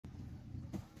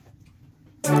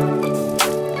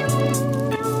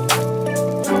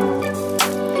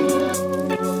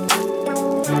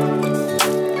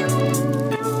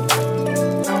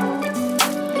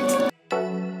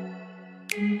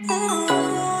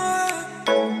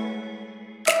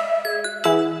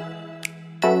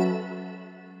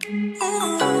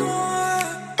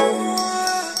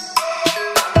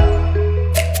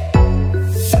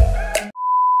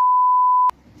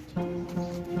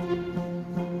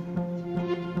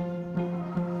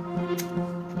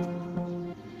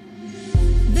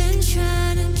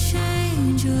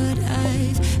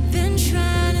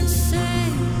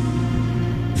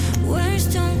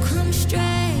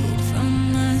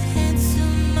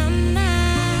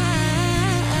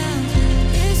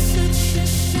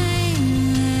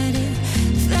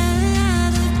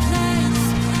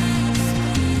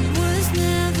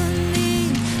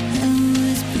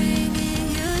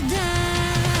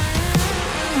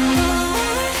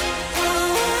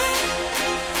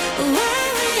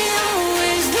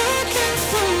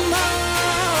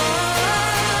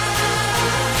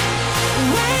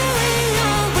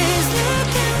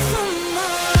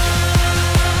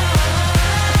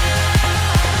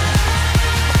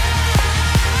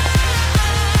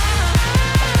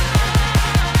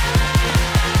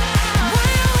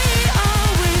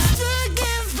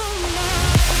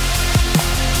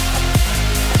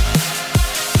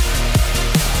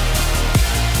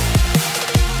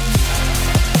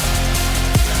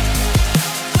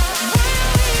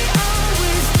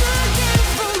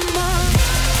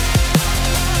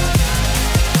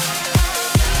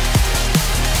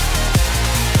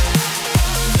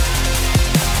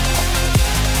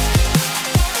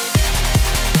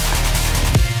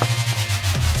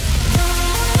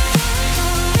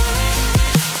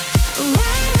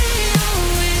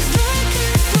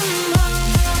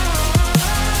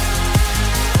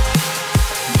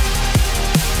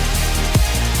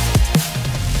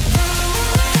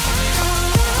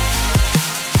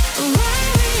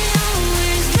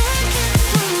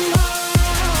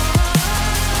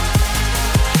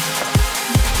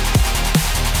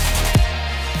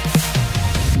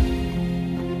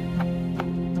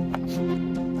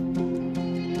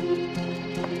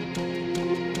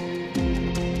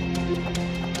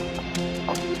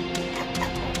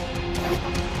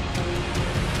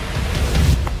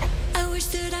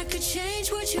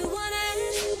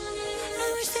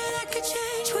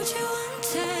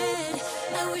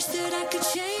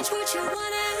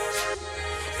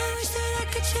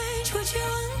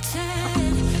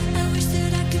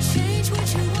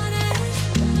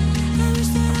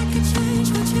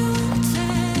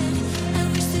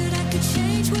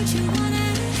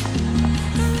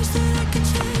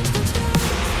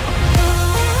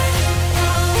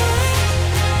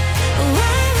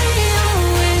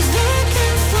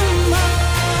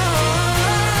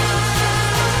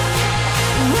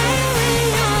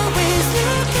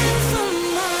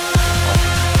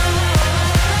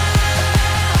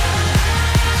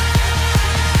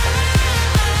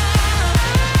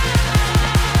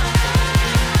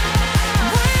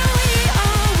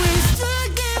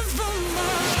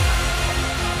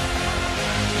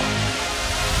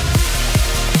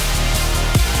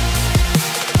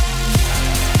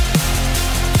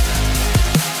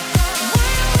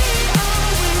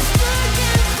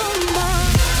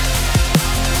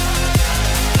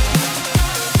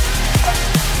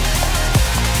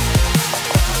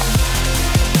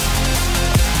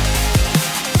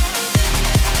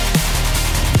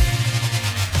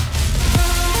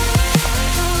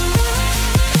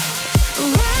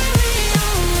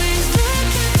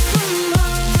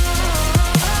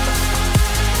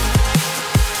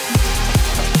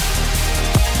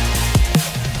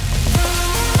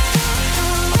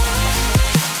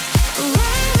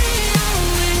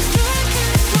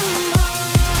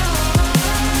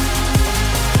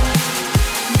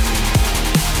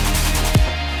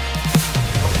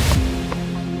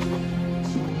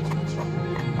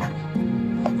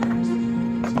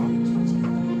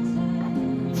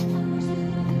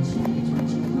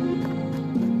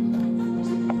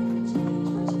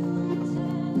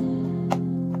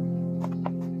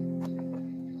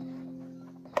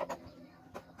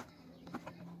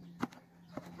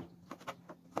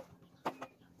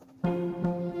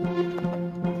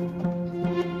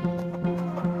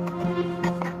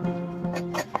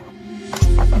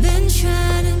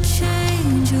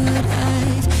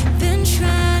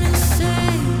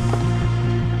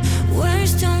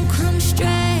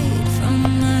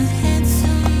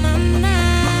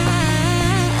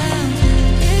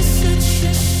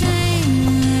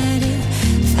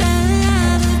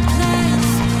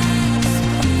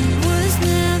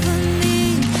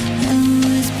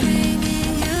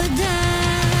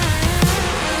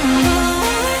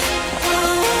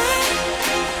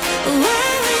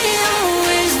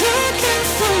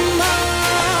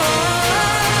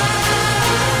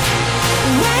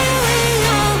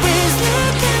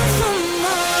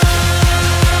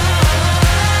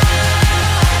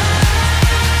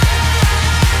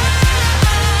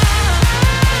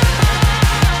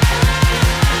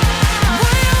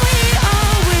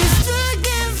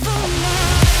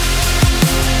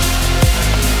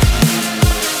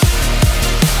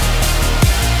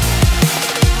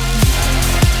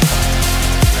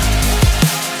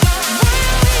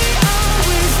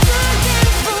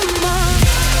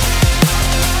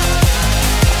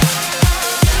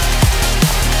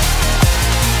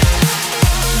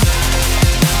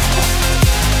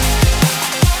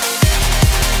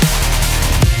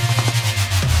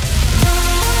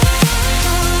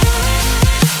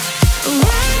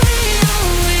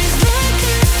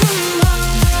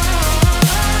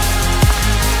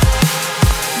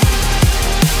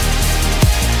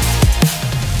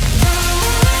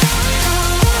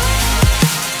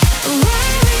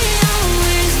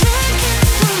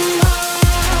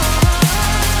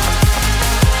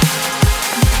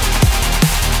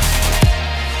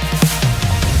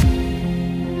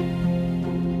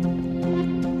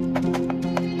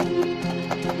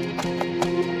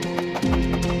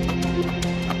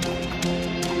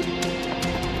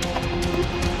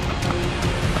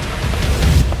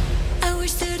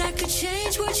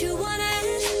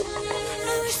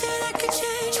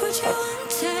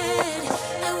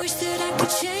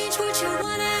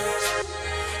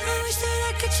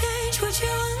could change what you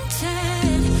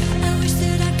wanted. I wish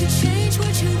that I could change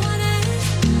what you wanted.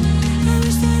 I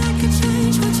wish that I could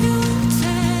change what you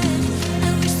wanted.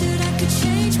 I wish that I could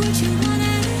change what you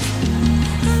wanted.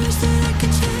 I wish that I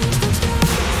could change what you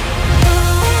wanted.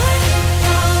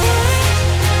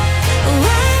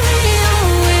 Why we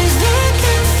always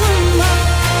looking for more?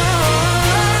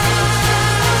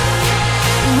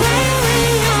 Why we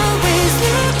always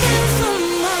looking for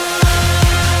more?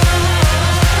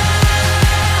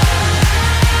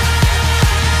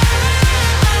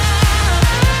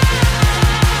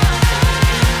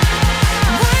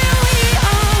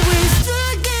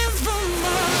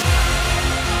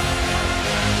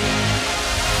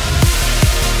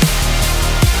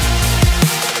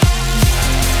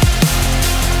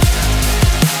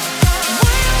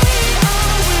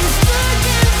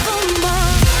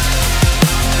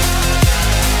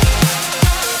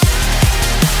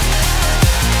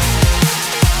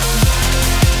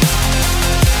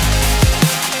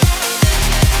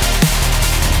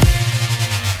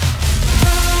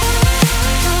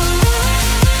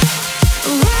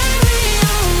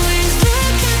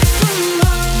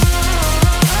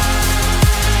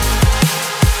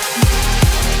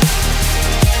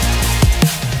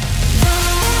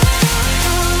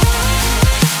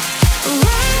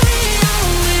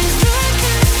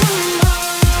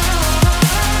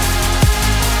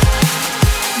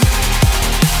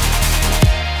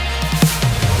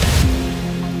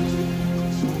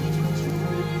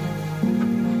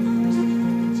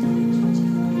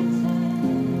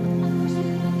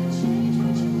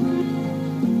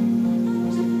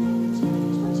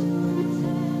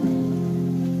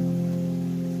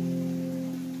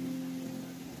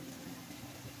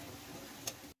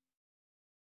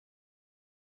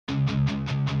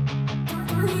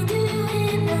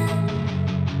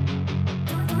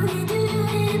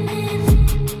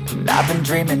 I've been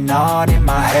dreaming on in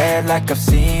my head like I've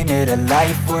seen it. A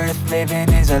life worth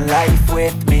living is a life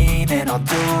with meaning. I'll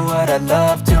do what I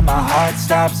love till my heart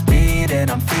stops beating.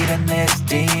 I'm feeding this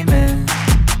demon.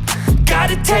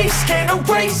 Got a taste, can't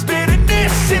erase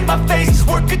bitterness in my face.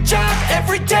 Work a job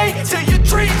every day till your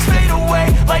dreams fade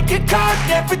away. Like a card,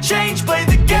 never change, play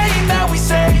the game that we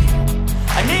say.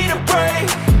 I need a break.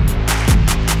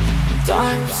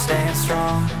 I'm staying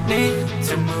strong, need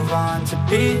to move on to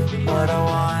be what I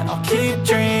want. I'll keep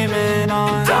dreaming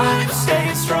on. I'm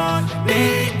staying strong,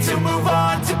 need to move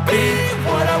on to be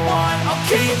what I want. I'll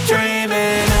keep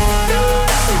dreaming on.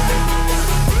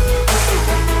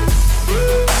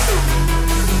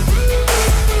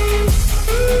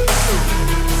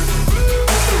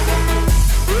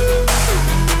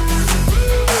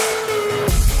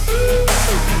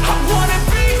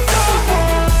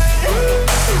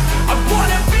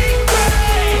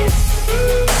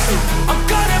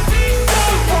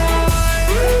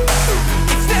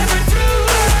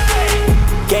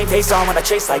 Face on when I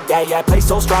chase like that. Yeah, I play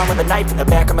so strong with a knife in the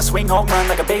back. I'ma swing home run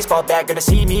like a baseball bat. Gonna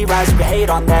see me rise, you can hate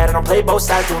on that. I don't play both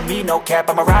sides, doing me no cap.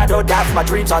 I'ma ride or die for my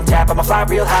dreams on tap. I'ma fly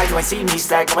real high, you ain't see me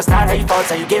slack. No, it's not how you fall, it's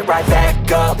how you get right back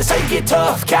up. That's how you get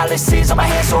tough. Calluses on my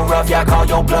hands so rough, yeah, I call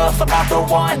your bluff. I'm not the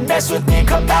one, mess with me and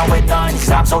come out with none. Cause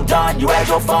I'm so done, you had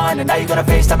your fun. And now you're gonna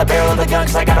face down the barrel of the gun.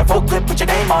 Cause I got a full clip, put your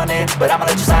name on it. But I'ma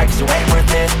let you slide cause you ain't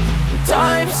worth it.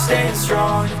 I'm staying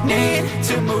strong, need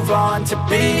to move on to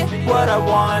be what I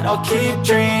want. I'll keep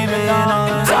dreaming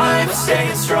on. I'm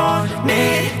staying strong,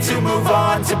 need to move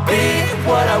on to be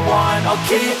what I want. I'll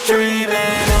keep dreaming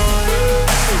on.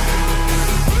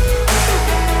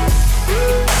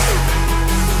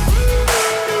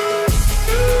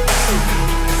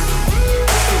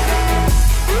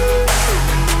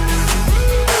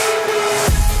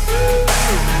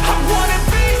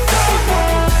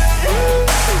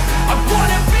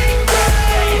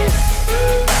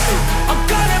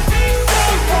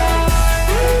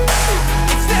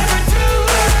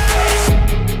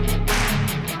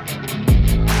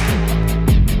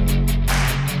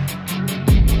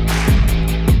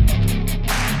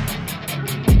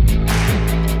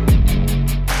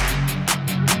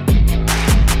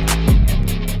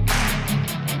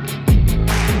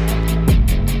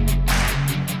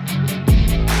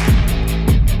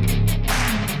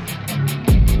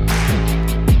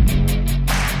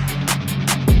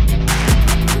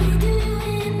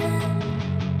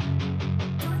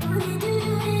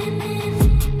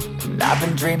 I've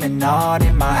been dreaming on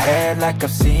in my head like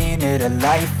I've seen it. A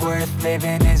life worth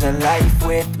living is a life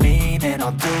with meaning.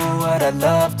 I'll do what I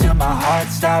love till my heart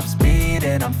stops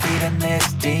beating. I'm feeding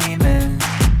this demon.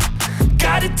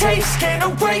 Got a taste, can't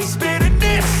erase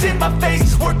bitterness in my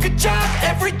face. Work a job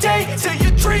every day till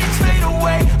your dreams fade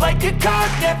away. Like a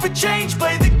card, never change,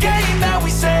 play the game that we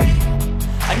say.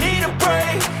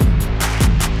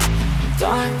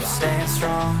 I'm staying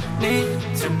strong, need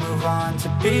to move on to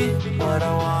be what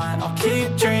I want. I'll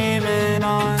keep dreaming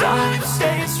on. I'm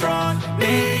staying strong,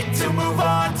 need to move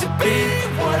on to be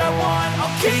what I want.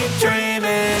 I'll keep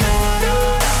dreaming on.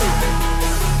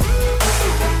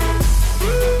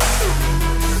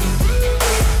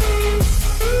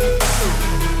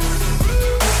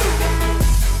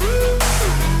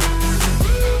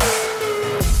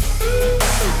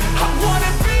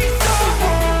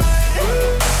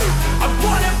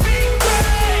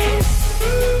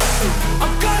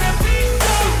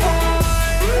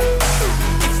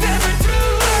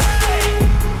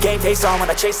 Face on when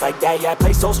I chase like that. Yeah, I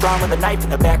play so strong with a knife in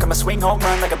the back. I'ma swing home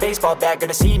run like a baseball bat.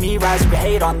 Gonna see me rise, you can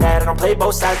hate on that. I don't play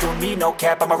both sides, doing me no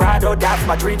cap. I'ma ride or die for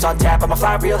my dreams on tap. I'ma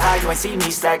fly real high, you ain't see me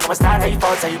slack. No, it's not how you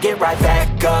fall, it's how you get right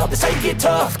back up. That's how you get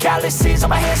tough. Calluses on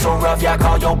my hands so rough, yeah, I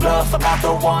call your bluff. I'm not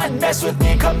the one, mess with me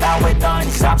and come out with none.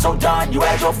 Cause I'm so done, you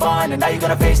had your fun. And now you're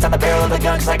gonna face down the barrel of the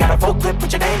gun. Cause I got a full clip,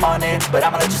 put your name on it. But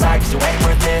I'ma let you slide cause you ain't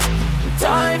worth it.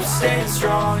 I'm staying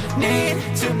strong,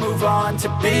 need to move on to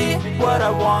be what I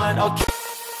want. I'll